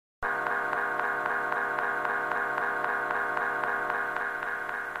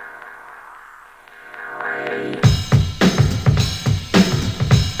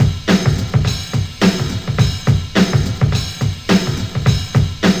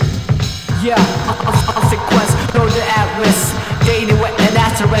Yeah, consequence, know the at risk. Daily with an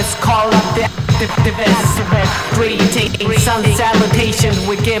asterisk, call up the activists. Greetings, sun salutations,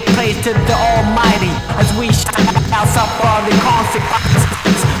 we give praise to the Almighty as we shout out for the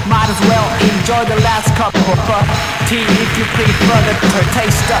consequences. Might as well enjoy the last cup of tea if you prefer the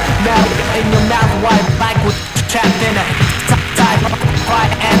taste of melt in your mouth. White language trapped in a type of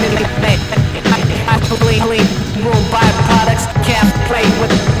quiet and eliminate. I clean room byproducts, can't play with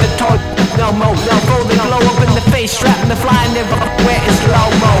the toy no more. No folding glow up in the face, strapping the flying everywhere in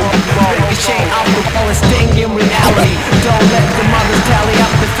slow-mo. Ricochet off the wall and sting in reality. Don't let the mothers tally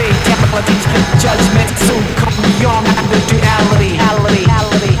up the fatalities. Judgment soon come beyond the duality.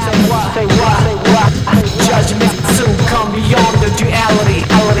 Say what? Judgment soon come beyond the duality.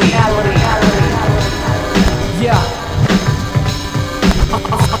 Yeah.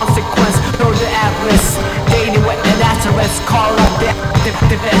 Consequence, know the atlas. Daily with an asterisk, call up the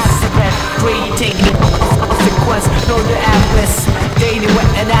activists. Greetings, consequence, know the atlas. Daily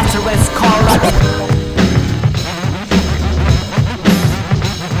with an asterisk, call up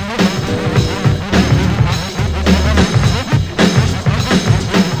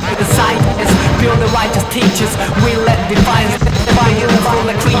the scientists, build the righteous teachers. We let defiance for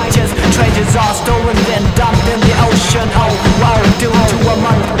the creatures. Treasures are stolen then dumped in the ocean. Oh, wow, due to a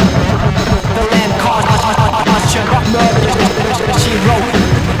mother. The land caution, murder, she wrote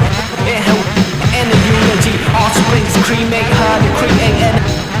in the eulogy. Offsprings cremate her to create an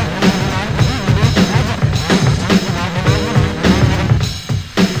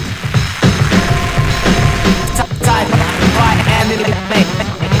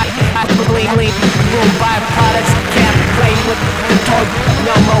room byproducts, can't play with the toy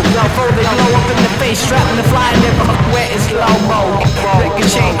no more. No folding glow up in the face, strapping the flying everywhere in slow-mo.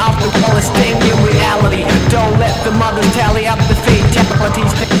 Ricochet off the wall and sting in reality. Don't let the mothers tally up the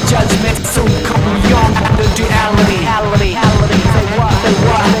fatalities. Judgment soon come beyond the duality. Say what?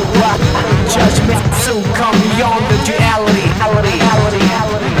 Judgment soon come beyond the duality.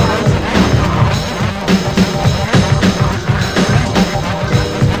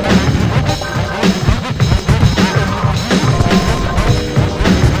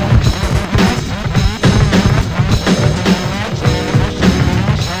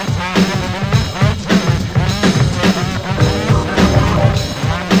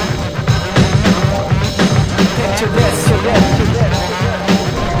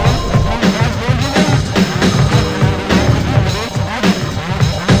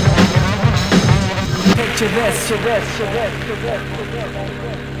 Picture this.